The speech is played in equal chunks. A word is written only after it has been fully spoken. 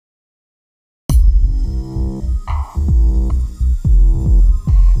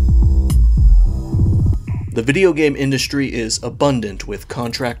The video game industry is abundant with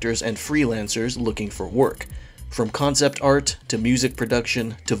contractors and freelancers looking for work. From concept art, to music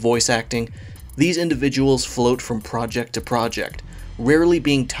production, to voice acting, these individuals float from project to project, rarely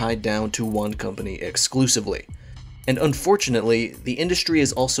being tied down to one company exclusively. And unfortunately, the industry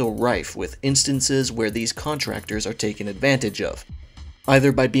is also rife with instances where these contractors are taken advantage of,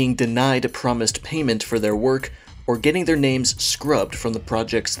 either by being denied promised payment for their work, or getting their names scrubbed from the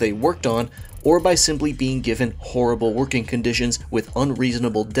projects they worked on, or by simply being given horrible working conditions with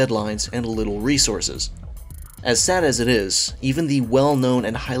unreasonable deadlines and little resources. As sad as it is, even the well-known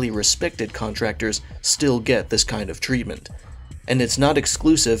and highly respected contractors still get this kind of treatment. And it's not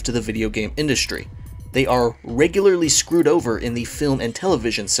exclusive to the video game industry. They are regularly screwed over in the film and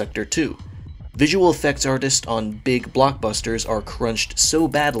television sector too. Visual effects artists on big blockbusters are crunched so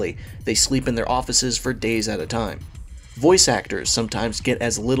badly they sleep in their offices for days at a time. Voice actors sometimes get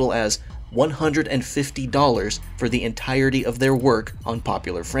as little as $150 for the entirety of their work on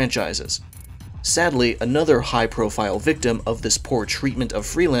popular franchises. Sadly, another high-profile victim of this poor treatment of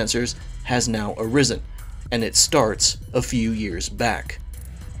freelancers has now arisen, and it starts a few years back.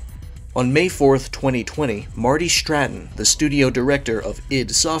 On May 4th, 2020, Marty Stratton, the studio director of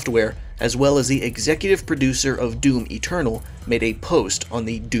id Software, as well as the executive producer of Doom Eternal, made a post on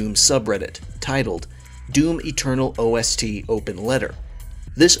the Doom subreddit, titled, "Doom Eternal OST Open Letter."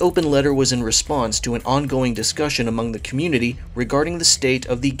 This open letter was in response to an ongoing discussion among the community regarding the state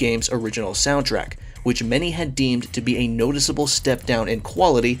of the game's original soundtrack, which many had deemed to be a noticeable step down in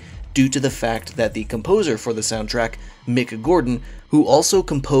quality due to the fact that the composer for the soundtrack, Mick Gordon, who also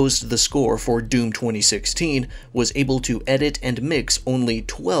composed the score for Doom 2016, was able to edit and mix only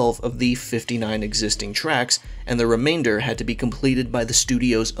 12 of the 59 existing tracks, and the remainder had to be completed by the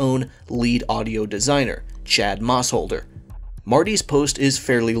studio's own lead audio designer, Chad Mossholder. Marty's post is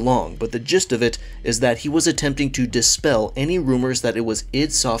fairly long, but the gist of it is that he was attempting to dispel any rumors that it was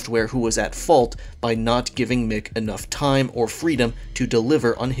id Software who was at fault by not giving Mick enough time or freedom to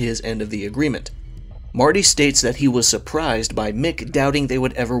deliver on his end of the agreement. Marty states that he was surprised by Mick doubting they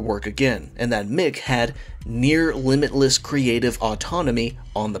would ever work again, and that Mick had near limitless creative autonomy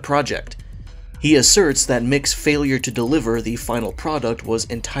on the project. He asserts that Mick's failure to deliver the final product was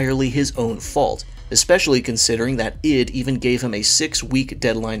entirely his own fault, especially considering that id even gave him a 6-week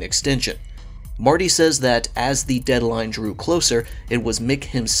deadline extension. Marty says that as the deadline drew closer, it was Mick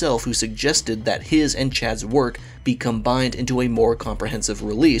himself who suggested that his and Chad's work be combined into a more comprehensive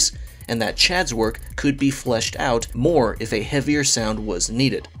release, and that Chad's work could be fleshed out more if a heavier sound was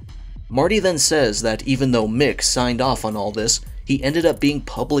needed. Marty then says that even though Mick signed off on all this, he ended up being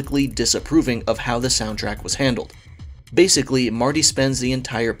publicly disapproving of how the soundtrack was handled. Basically, Marty spends the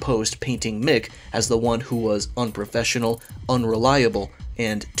entire post painting Mick as the one who was unprofessional, unreliable,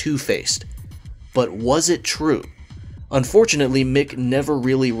 and two-faced. But was it true? Unfortunately, Mick never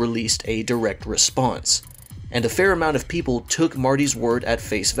really released a direct response, and a fair amount of people took Marty's word at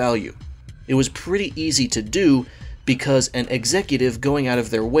face value. It was pretty easy to do because an executive going out of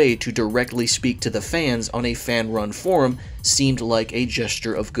their way to directly speak to the fans on a fan-run forum seemed like a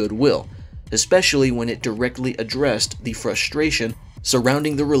gesture of goodwill, especially when it directly addressed the frustration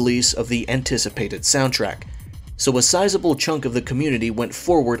surrounding the release of the anticipated soundtrack. So a sizable chunk of the community went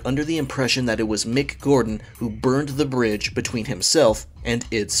forward under the impression that it was Mick Gordon who burned the bridge between himself and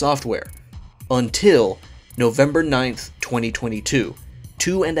id Software. Until November 9th, 2022,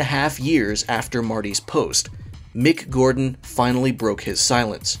 2.5 years after Marty's post, Mick Gordon finally broke his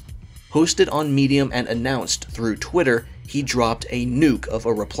silence. Hosted on Medium and announced through Twitter, he dropped a nuke of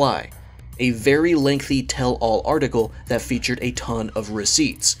a reply. A very lengthy tell-all article that featured a ton of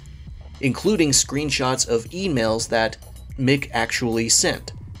receipts, including screenshots of emails that Mick actually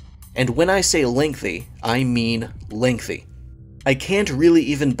sent. And when I say lengthy, I mean lengthy. I can't really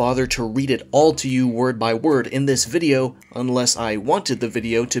even bother to read it all to you word by word in this video unless I wanted the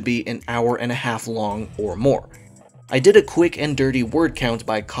video to be an hour and a half long or more. I did a quick and dirty word count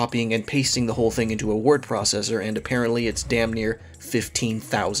by copying and pasting the whole thing into a word processor, and apparently it's damn near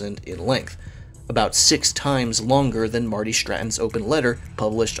 15,000 in length, about 6 times longer than Marty Stratton's open letter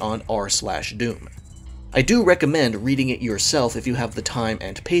published on r/doom. I do recommend reading it yourself if you have the time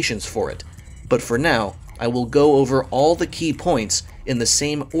and patience for it, but for now, I will go over all the key points in the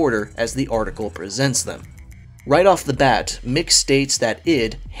same order as the article presents them. Right off the bat, Mick states that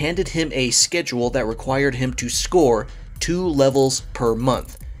id handed him a schedule that required him to score 2 levels per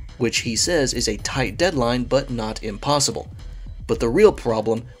month, which he says is a tight deadline but not impossible. But the real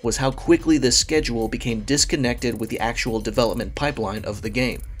problem was how quickly this schedule became disconnected with the actual development pipeline of the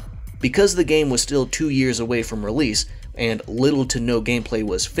game. Because the game was still 2 years away from release, and little to no gameplay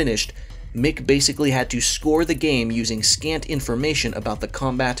was finished, Mick basically had to score the game using scant information about the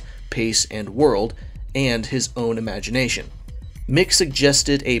combat, pace, and world, and his own imagination. Mick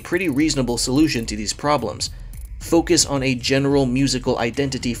suggested a pretty reasonable solution to these problems. Focus on a general musical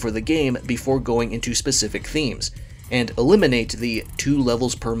identity for the game before going into specific themes, and eliminate the 2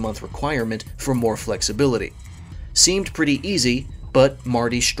 levels per month requirement for more flexibility. Seemed pretty easy, but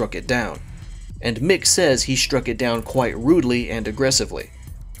Marty struck it down. And Mick says he struck it down quite rudely and aggressively.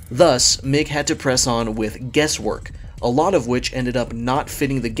 Thus, Mick had to press on with guesswork, a lot of which ended up not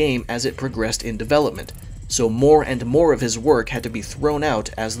fitting the game as it progressed in development, so more and more of his work had to be thrown out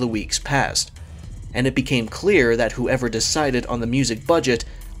as the weeks passed. And it became clear that whoever decided on the music budget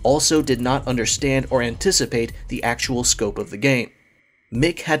also did not understand or anticipate the actual scope of the game.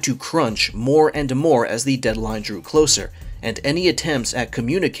 Mick had to crunch more and more as the deadline drew closer, and any attempts at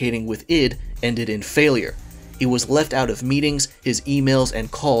communicating with id ended in failure. He was left out of meetings, his emails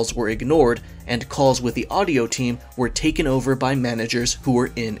and calls were ignored, and calls with the audio team were taken over by managers who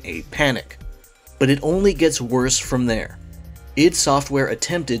were in a panic. But it only gets worse from there. id Software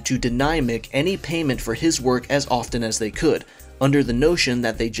attempted to deny Mick any payment for his work as often as they could, under the notion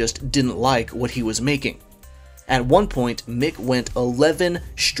that they just didn't like what he was making. At one point, Mick went 11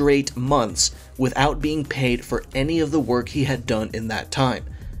 straight months without being paid for any of the work he had done in that time,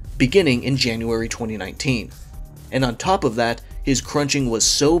 beginning in January 2019. And on top of that, his crunching was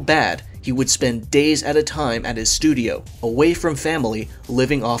so bad, he would spend days at a time at his studio, away from family,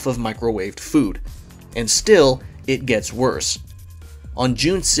 living off of microwaved food. And still, it gets worse. On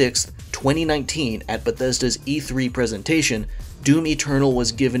June 6, 2019, at Bethesda's E3 presentation, Doom Eternal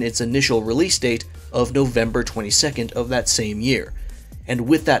was given its initial release date of November 22nd of that same year, and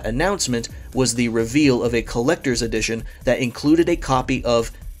with that announcement was the reveal of a collector's edition that included a copy of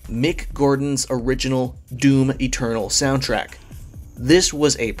Mick Gordon's original Doom Eternal soundtrack. This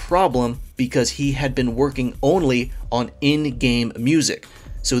was a problem because he had been working only on in-game music,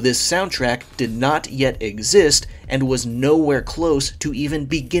 so this soundtrack did not yet exist and was nowhere close to even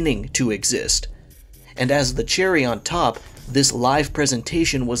beginning to exist. And as the cherry on top, this live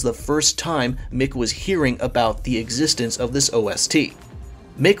presentation was the first time Mick was hearing about the existence of this OST.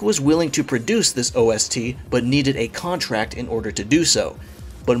 Mick was willing to produce this OST, but needed a contract in order to do so,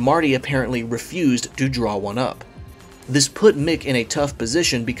 but Marty apparently refused to draw one up. This put Mick in a tough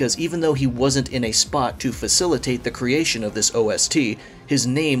position because even though he wasn't in a spot to facilitate the creation of this OST, his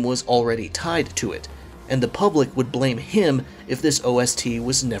name was already tied to it, and the public would blame him if this OST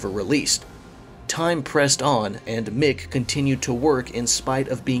was never released. Time pressed on, and Mick continued to work in spite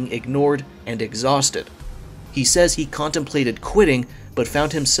of being ignored and exhausted. He says he contemplated quitting, but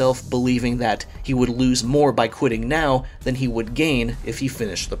found himself believing that he would lose more by quitting now than he would gain if he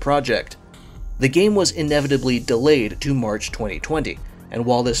finished the project. The game was inevitably delayed to March 2020, and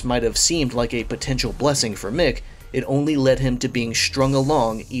while this might have seemed like a potential blessing for Mick, it only led him to being strung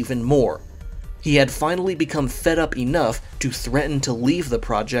along even more. He had finally become fed up enough to threaten to leave the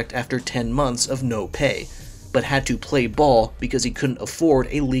project after 10 months of no pay, but had to play ball because he couldn't afford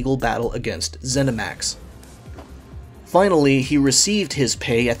a legal battle against ZeniMax. Finally, he received his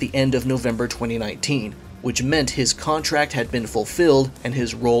pay at the end of November 2019, which meant his contract had been fulfilled and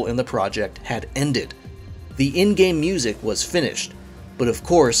his role in the project had ended. The in-game music was finished, but of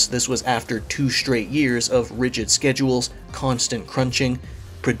course this was after 2 straight years of rigid schedules, constant crunching,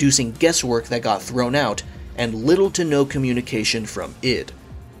 producing guesswork that got thrown out, and little to no communication from id.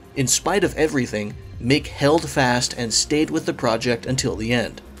 In spite of everything, Mick held fast and stayed with the project until the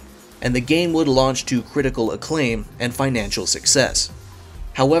end, and the game would launch to critical acclaim and financial success.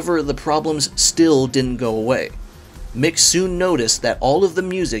 However, the problems still didn't go away. Mick soon noticed that all of the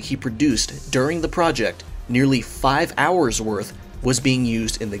music he produced during the project, nearly 5 hours worth, was being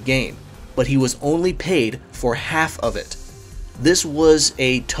used in the game, but he was only paid for half of it. This was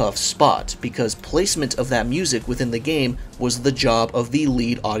a tough spot because placement of that music within the game was the job of the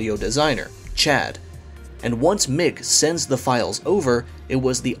lead audio designer, Chad. And once Mick sends the files over, it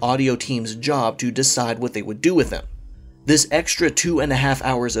was the audio team's job to decide what they would do with them. This extra 2.5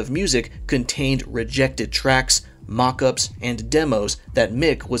 hours of music contained rejected tracks, mock-ups, and demos that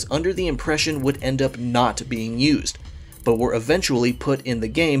Mick was under the impression would end up not being used, but were eventually put in the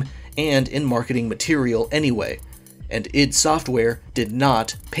game and in marketing material anyway, and id Software did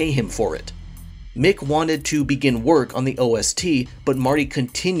not pay him for it. Mick wanted to begin work on the OST, but Marty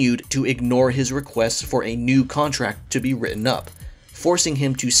continued to ignore his requests for a new contract to be written up, forcing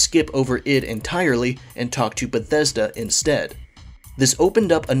him to skip over id entirely and talk to Bethesda instead. This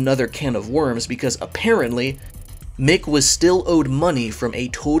opened up another can of worms because apparently Mick was still owed money from a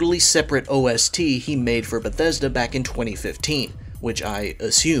totally separate OST he made for Bethesda back in 2015, which I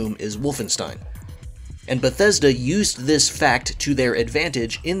assume is Wolfenstein. And Bethesda used this fact to their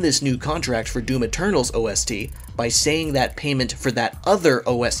advantage in this new contract for Doom Eternal's OST by saying that payment for that other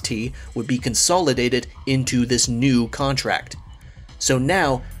OST would be consolidated into this new contract. So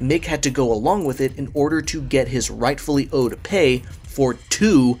now, Mick had to go along with it in order to get his rightfully owed pay for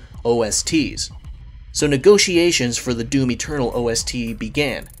 2 OSTs. So negotiations for the Doom Eternal OST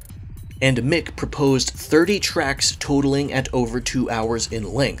began, and Mick proposed 30 tracks totaling at over 2 hours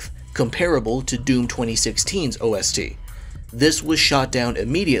in length, comparable to Doom 2016's OST. This was shot down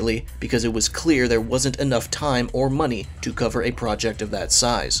immediately because it was clear there wasn't enough time or money to cover a project of that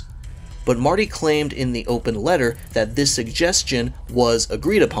size. But Marty claimed in the open letter that this suggestion was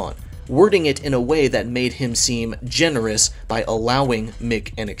agreed upon, wording it in a way that made him seem generous by allowing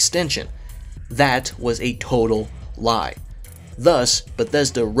Mick an extension. That was a total lie. Thus,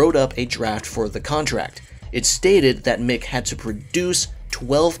 Bethesda wrote up a draft for the contract. It stated that Mick had to produce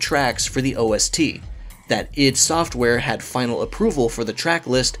 12 tracks for the OST, that id Software had final approval for the track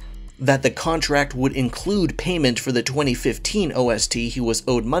list, that the contract would include payment for the 2015 OST he was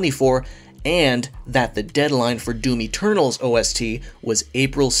owed money for, and that the deadline for Doom Eternal's OST was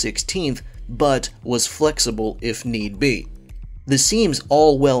April 16th, but was flexible if need be. This seems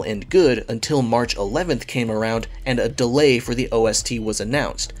all well and good until March 11th came around and a delay for the OST was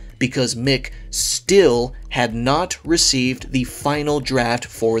announced, because Mick still had not received the final draft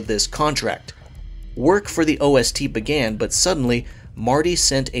for this contract. Work for the OST began, but suddenly, Marty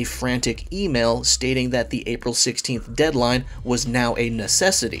sent a frantic email stating that the April 16th deadline was now a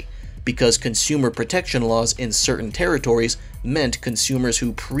necessity, because consumer protection laws in certain territories meant consumers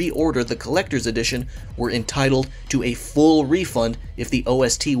who pre-ordered the collector's edition were entitled to a full refund if the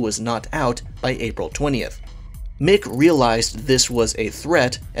OST was not out by April 20th. Mick realized this was a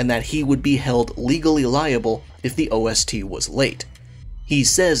threat and that he would be held legally liable if the OST was late. He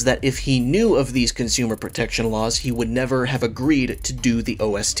says that if he knew of these consumer protection laws, he would never have agreed to do the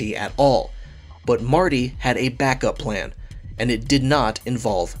OST at all. But Marty had a backup plan, and it did not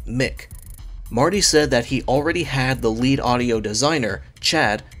involve Mick. Marty said that he already had the lead audio designer,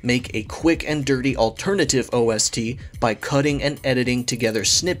 Chad, make a quick and dirty alternative OST by cutting and editing together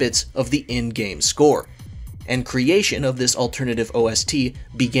snippets of the in-game score. And creation of this alternative OST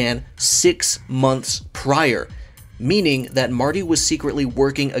began 6 months prior, meaning that Marty was secretly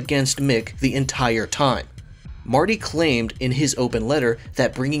working against Mick the entire time. Marty claimed in his open letter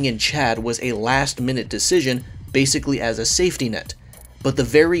that bringing in Chad was a last-minute decision, basically as a safety net, but the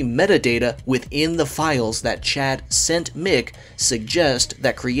very metadata within the files that Chad sent Mick suggest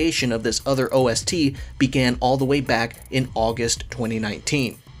that creation of this other OST began all the way back in August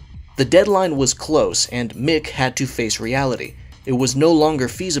 2019. The deadline was close and Mick had to face reality. It was no longer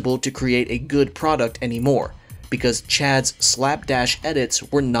feasible to create a good product anymore, because Chad's slapdash edits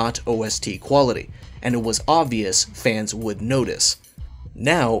were not OST quality, and it was obvious fans would notice.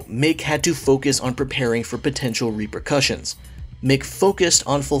 Now, Mick had to focus on preparing for potential repercussions. Mick focused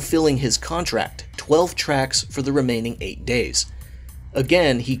on fulfilling his contract, 12 tracks for the remaining 8 days.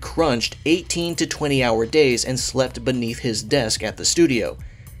 Again, he crunched 18 to 20-hour days and slept beneath his desk at the studio.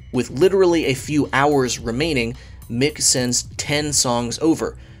 With literally a few hours remaining, Mick sends 10 songs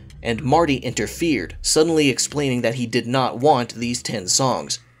over, and Marty interfered, suddenly explaining that he did not want these 10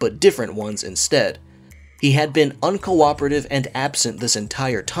 songs, but different ones instead. He had been uncooperative and absent this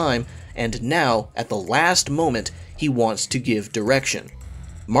entire time, and now, at the last moment, he wants to give direction.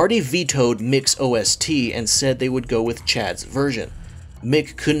 Marty vetoed Mick's OST and said they would go with Chad's version.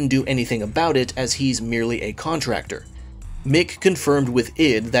 Mick couldn't do anything about it as he's merely a contractor. Mick confirmed with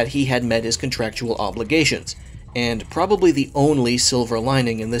id that he had met his contractual obligations, and probably the only silver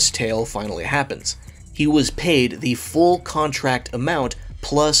lining in this tale finally happens. He was paid the full contract amount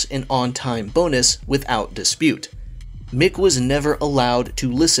plus an on-time bonus without dispute. Mick was never allowed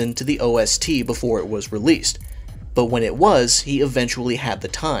to listen to the OST before it was released, but when it was, he eventually had the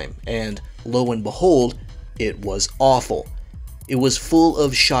time, and lo and behold, it was awful. It was full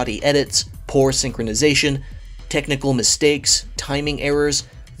of shoddy edits, poor synchronization, technical mistakes, timing errors,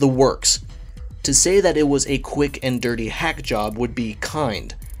 the works. To say that it was a quick and dirty hack job would be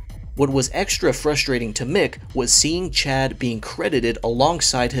kind. What was extra frustrating to Mick was seeing Chad being credited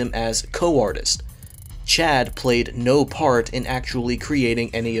alongside him as co-artist. Chad played no part in actually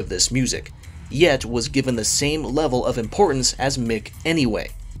creating any of this music, yet was given the same level of importance as Mick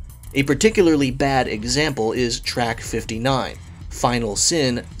anyway. A particularly bad example is track 59, Final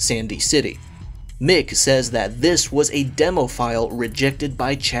Sin, Sandy City. Mick says that this was a demo file rejected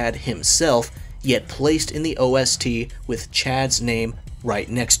by Chad himself, yet placed in the OST with Chad's name right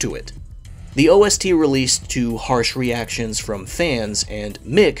next to it. The OST released to harsh reactions from fans, and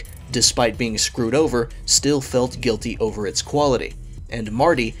Mick, despite being screwed over, still felt guilty over its quality. And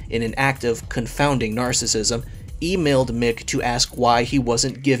Marty, in an act of confounding narcissism, emailed Mick to ask why he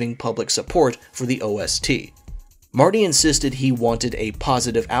wasn't giving public support for the OST. Marty insisted he wanted a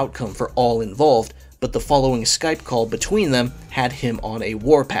positive outcome for all involved, but the following Skype call between them had him on a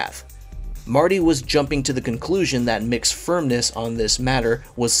warpath. Marty was jumping to the conclusion that Mick's firmness on this matter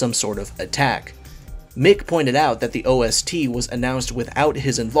was some sort of attack. Mick pointed out that the OST was announced without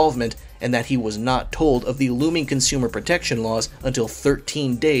his involvement and that he was not told of the looming consumer protection laws until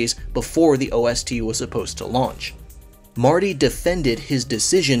 13 days before the OST was supposed to launch. Marty defended his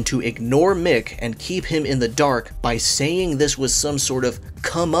decision to ignore Mick and keep him in the dark by saying this was some sort of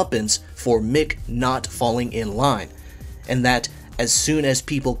comeuppance for Mick not falling in line, and that as soon as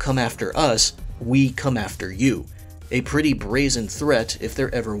people come after us, we come after you. A pretty brazen threat if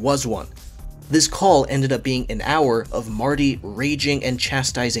there ever was one. This call ended up being an hour of Marty raging and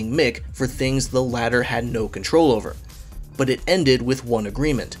chastising Mick for things the latter had no control over. But it ended with one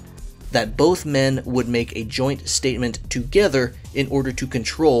agreement: that both men would make a joint statement together in order to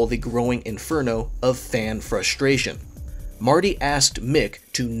control the growing inferno of fan frustration. Marty asked Mick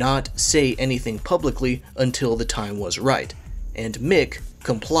to not say anything publicly until the time was right, and Mick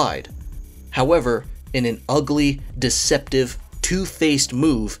complied. However, in an ugly, deceptive, two-faced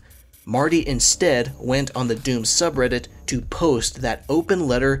move, Marty instead went on the Doom subreddit to post that open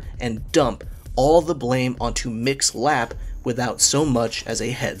letter and dump all the blame onto Mick's lap without so much as a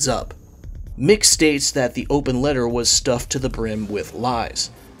heads up. Mick states that the open letter was stuffed to the brim with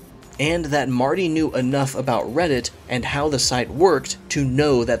lies, and that Marty knew enough about Reddit and how the site worked to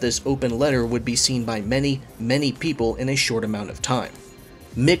know that this open letter would be seen by many, many people in a short amount of time.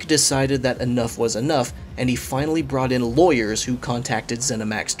 Mick decided that enough was enough, and he finally brought in lawyers who contacted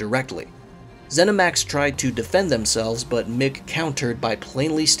ZeniMax directly. ZeniMax tried to defend themselves, but Mick countered by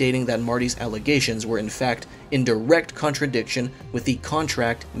plainly stating that Marty's allegations were in fact in direct contradiction with the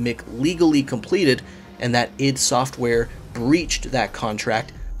contract Mick legally completed, and that id Software breached that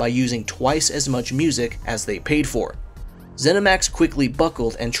contract by using twice as much music as they paid for. ZeniMax quickly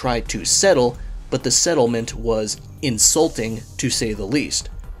buckled and tried to settle, but the settlement was insulting to say the least.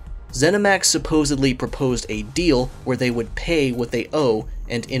 ZeniMax supposedly proposed a deal where they would pay what they owe,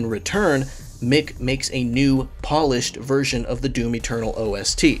 and in return, Mick makes a new, polished version of the Doom Eternal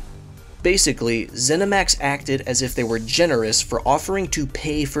OST. Basically, ZeniMax acted as if they were generous for offering to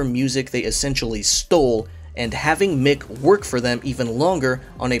pay for music they essentially stole, and having Mick work for them even longer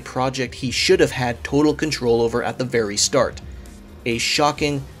on a project he should have had total control over at the very start. A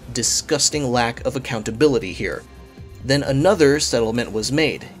shocking, disgusting lack of accountability here. Then another settlement was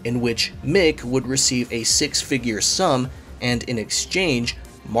made, in which Mick would receive a six-figure sum, and in exchange,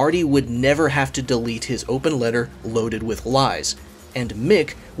 Marty would never have to delete his open letter loaded with lies, and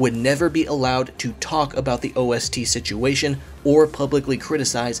Mick would never be allowed to talk about the OST situation or publicly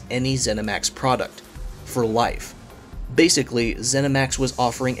criticize any ZeniMax product. For life. Basically, ZeniMax was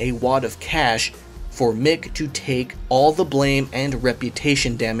offering a wad of cash for Mick to take all the blame and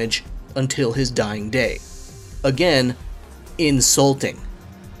reputation damage until his dying day. Again, insulting.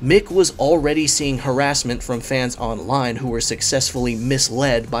 Mick was already seeing harassment from fans online who were successfully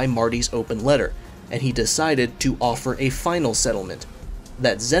misled by Marty's open letter, and he decided to offer a final settlement: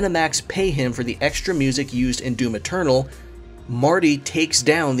 that ZeniMax pay him for the extra music used in Doom Eternal. Marty takes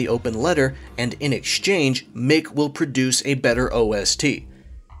down the open letter, and in exchange, Mick will produce a better OST.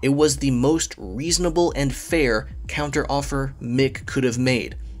 It was the most reasonable and fair counteroffer Mick could have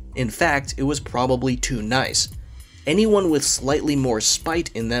made. In fact, it was probably too nice. Anyone with slightly more spite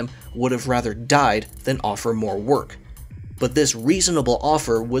in them would have rather died than offer more work. But this reasonable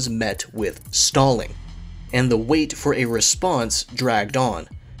offer was met with stalling, and the wait for a response dragged on.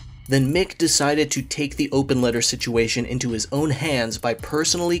 Then Mick decided to take the open letter situation into his own hands by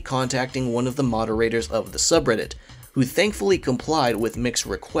personally contacting one of the moderators of the subreddit, who thankfully complied with Mick's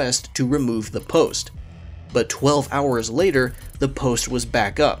request to remove the post. But 12 hours later, the post was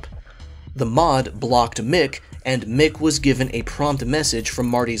back up. The mod blocked Mick, and Mick was given a prompt message from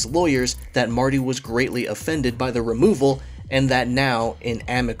Marty's lawyers that Marty was greatly offended by the removal, and that now an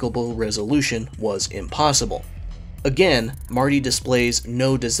amicable resolution was impossible. Again, Marty displays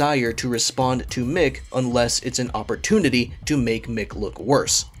no desire to respond to Mick unless it's an opportunity to make Mick look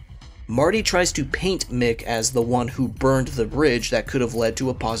worse. Marty tries to paint Mick as the one who burned the bridge that could have led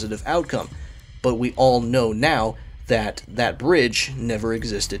to a positive outcome, but we all know now that that bridge never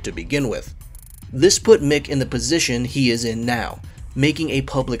existed to begin with. This put Mick in the position he is in now, making a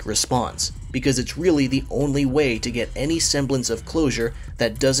public response, because it's really the only way to get any semblance of closure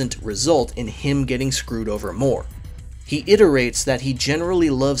that doesn't result in him getting screwed over more. He iterates that he generally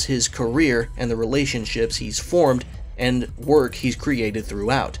loves his career and the relationships he's formed and work he's created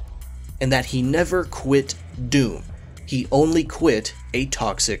throughout, and that he never quit Doom. He only quit a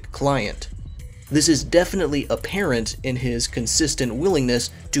toxic client. This is definitely apparent in his consistent willingness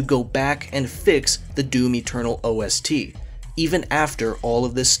to go back and fix the Doom Eternal OST, even after all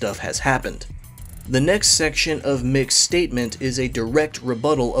of this stuff has happened. The next section of Mick's statement is a direct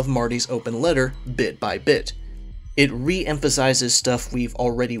rebuttal of Marty's open letter, bit by bit. It re-emphasizes stuff we've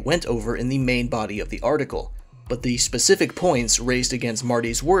already went over in the main body of the article, but the specific points raised against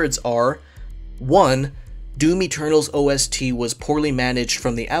Marty's words are: 1. Doom Eternal's OST was poorly managed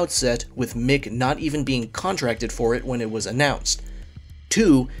from the outset, with Mick not even being contracted for it when it was announced.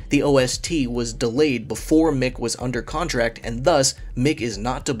 2. The OST was delayed before Mick was under contract, and thus Mick is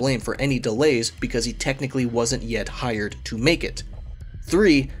not to blame for any delays because he technically wasn't yet hired to make it.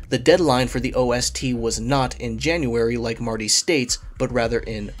 3. The deadline for the OST was not in January like Marty states, but rather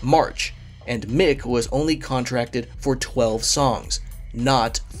in March, and Mick was only contracted for 12 songs,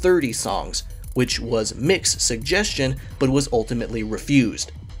 not 30 songs, which was Mick's suggestion but was ultimately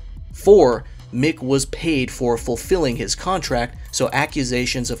refused. 4. Mick was paid for fulfilling his contract, so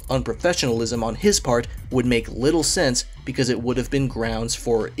accusations of unprofessionalism on his part would make little sense because it would have been grounds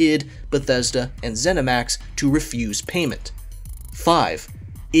for id, Bethesda, and ZeniMax to refuse payment. 5.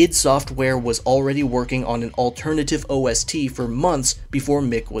 id Software was already working on an alternative OST for months before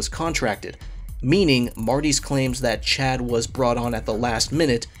Mick was contracted, meaning Marty's claims that Chad was brought on at the last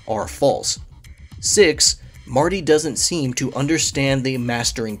minute are false. 6. Marty doesn't seem to understand the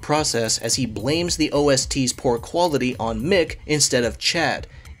mastering process, as he blames the OST's poor quality on Mick instead of Chad,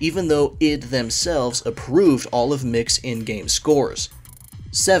 even though id themselves approved all of Mick's in-game scores.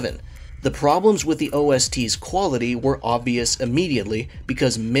 7. The problems with the OST's quality were obvious immediately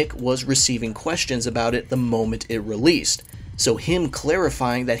because Mick was receiving questions about it the moment it released, so him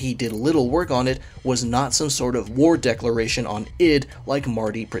clarifying that he did little work on it was not some sort of war declaration on id like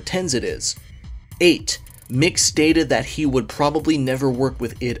Marty pretends it is. 8. Mick stated that he would probably never work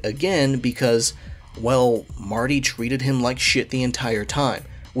with id again because, well, Marty treated him like shit the entire time,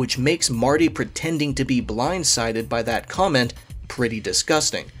 which makes Marty pretending to be blindsided by that comment pretty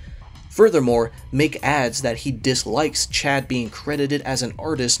disgusting. Furthermore, Mick adds that he dislikes Chad being credited as an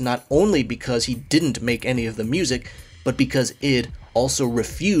artist not only because he didn't make any of the music, but because id also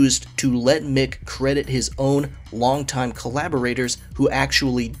refused to let Mick credit his own longtime collaborators who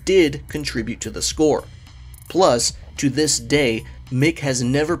actually did contribute to the score. Plus, to this day, Mick has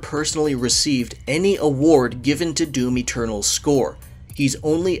never personally received any award given to Doom Eternal's score. He's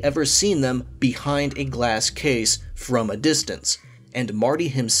only ever seen them behind a glass case from a distance, and Marty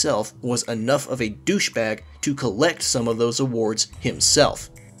himself was enough of a douchebag to collect some of those awards himself.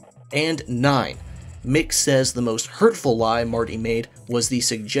 And 9. Mick says the most hurtful lie Marty made was the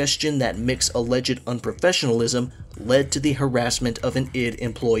suggestion that Mick's alleged unprofessionalism led to the harassment of an id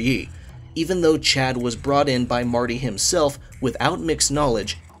employee, even though Chad was brought in by Marty himself without Mick's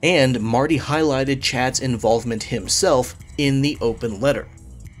knowledge, and Marty highlighted Chad's involvement himself in the open letter.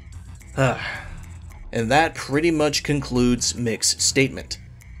 And that pretty much concludes Mick's statement.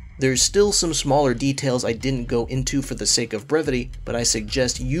 There's still some smaller details I didn't go into for the sake of brevity, but I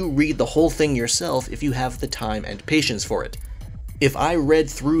suggest you read the whole thing yourself if you have the time and patience for it. If I read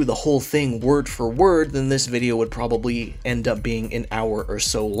through the whole thing word for word, then this video would probably end up being an hour or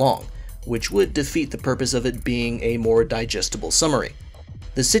so long, which would defeat the purpose of it being a more digestible summary.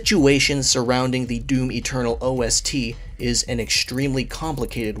 The situation surrounding the Doom Eternal OST is an extremely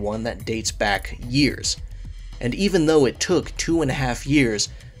complicated one that dates back years. And even though it took 2.5 years,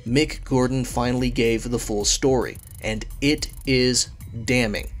 Mick Gordon finally gave the full story, and it is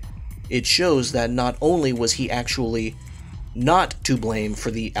damning. It shows that not only was he actually not to blame for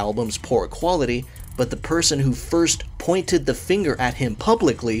the album's poor quality, but the person who first pointed the finger at him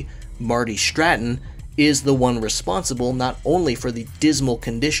publicly, Marty Stratton, is the one responsible not only for the dismal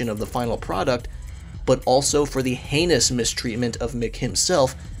condition of the final product, but also for the heinous mistreatment of Mick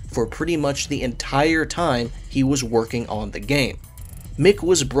himself for pretty much the entire time he was working on the game. Mick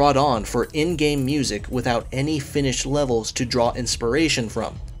was brought on for in-game music without any finished levels to draw inspiration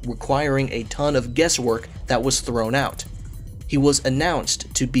from, requiring a ton of guesswork that was thrown out. He was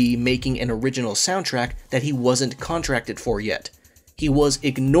announced to be making an original soundtrack that he wasn't contracted for yet. He was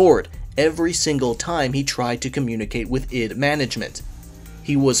ignored every single time he tried to communicate with id management.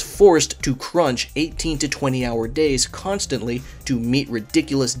 He was forced to crunch 18 to 20 hour days constantly to meet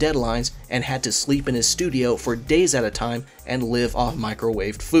ridiculous deadlines and had to sleep in his studio for days at a time and live off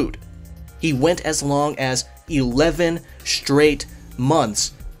microwaved food. He went as long as 11 straight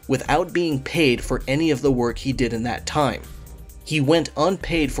months without being paid for any of the work he did in that time. He went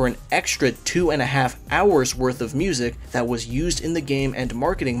unpaid for an extra 2.5 hours worth of music that was used in the game and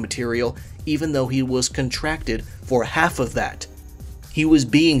marketing material, even though he was contracted for half of that. He was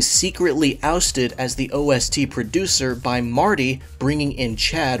being secretly ousted as the OST producer by Marty bringing in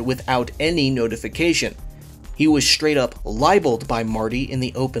Chad without any notification. He was straight up libeled by Marty in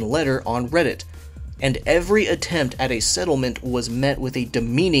the open letter on Reddit, and every attempt at a settlement was met with a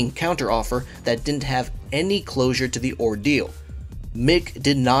demeaning counteroffer that didn't have any closure to the ordeal. Mick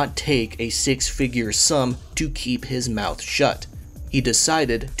did not take a 6-figure sum to keep his mouth shut. He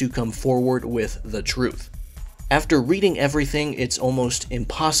decided to come forward with the truth. After reading everything, it's almost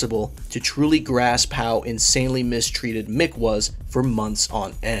impossible to truly grasp how insanely mistreated Mick was for months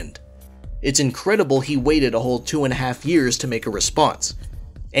on end. It's incredible he waited a whole 2.5 years to make a response.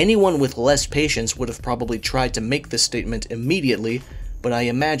 Anyone with less patience would have probably tried to make this statement immediately, but I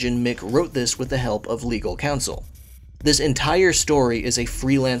imagine Mick wrote this with the help of legal counsel. This entire story is a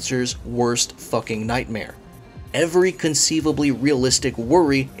freelancer's worst fucking nightmare. Every conceivably realistic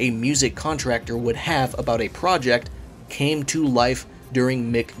worry a music contractor would have about a project came to life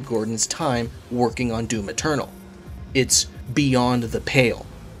during Mick Gordon's time working on Doom Eternal. It's beyond the pale.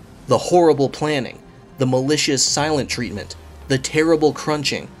 The horrible planning, the malicious silent treatment, the terrible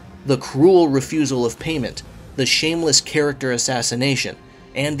crunching, the cruel refusal of payment, the shameless character assassination,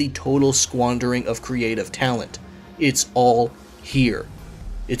 and the total squandering of creative talent. It's all here.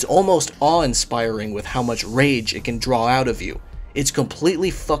 It's almost awe-inspiring with how much rage it can draw out of you. It's completely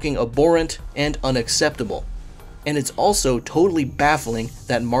fucking abhorrent and unacceptable. And it's also totally baffling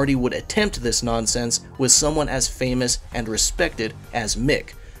that Marty would attempt this nonsense with someone as famous and respected as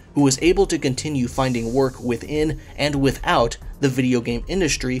Mick, who was able to continue finding work within and without the video game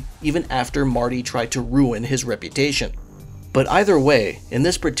industry even after Marty tried to ruin his reputation. But either way, in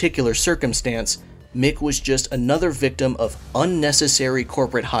this particular circumstance, Mick was just another victim of unnecessary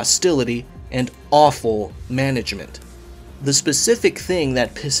corporate hostility and awful management. The specific thing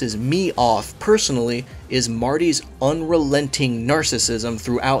that pisses me off personally is Marty's unrelenting narcissism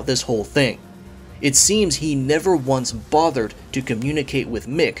throughout this whole thing. It seems he never once bothered to communicate with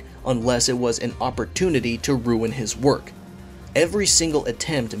Mick unless it was an opportunity to ruin his work. Every single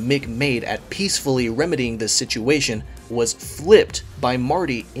attempt Mick made at peacefully remedying this situation was flipped by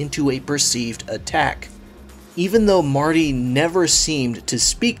Marty into a perceived attack. Even though Marty never seemed to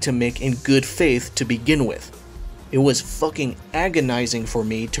speak to Mick in good faith to begin with. It was fucking agonizing for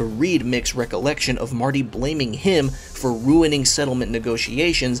me to read Mick's recollection of Marty blaming him for ruining settlement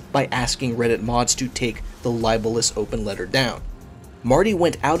negotiations by asking Reddit mods to take the libelous open letter down. Marty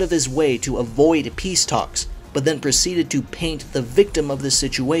went out of his way to avoid peace talks, but then proceeded to paint the victim of the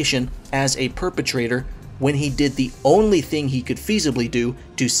situation as a perpetrator when he did the only thing he could feasibly do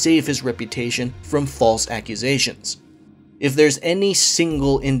to save his reputation from false accusations. If there's any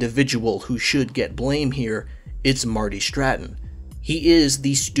single individual who should get blame here, it's Marty Stratton. He is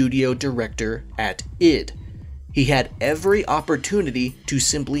the studio director at id. He had every opportunity to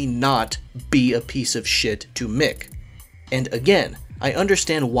simply not be a piece of shit to Mick. And again, I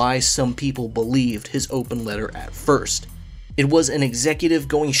understand why some people believed his open letter at first. It was an executive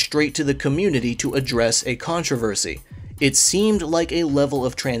going straight to the community to address a controversy. It seemed like a level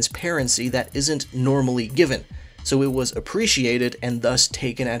of transparency that isn't normally given, so it was appreciated and thus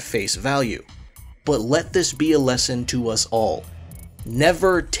taken at face value. But let this be a lesson to us all.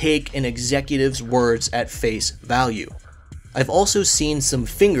 Never take an executive's words at face value. I've also seen some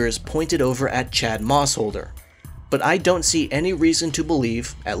fingers pointed over at Chad Mossholder, but I don't see any reason to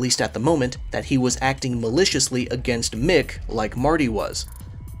believe, at least at the moment, that he was acting maliciously against Mick like Marty was.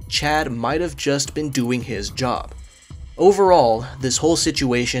 Chad might have just been doing his job. Overall, this whole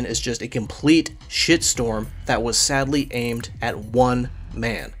situation is just a complete shitstorm that was sadly aimed at one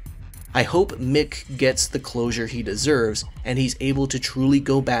man. I hope Mick gets the closure he deserves, and he's able to truly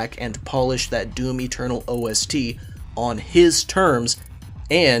go back and polish that Doom Eternal OST on his terms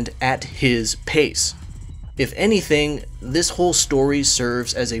and at his pace. If anything, this whole story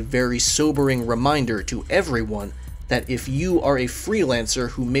serves as a very sobering reminder to everyone that if you are a freelancer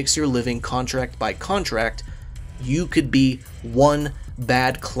who makes your living contract by contract, you could be one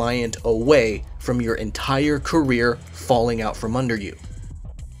bad client away from your entire career falling out from under you.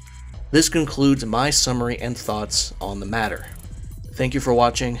 This concludes my summary and thoughts on the matter. Thank you for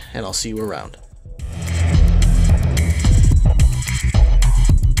watching, and I'll see you around.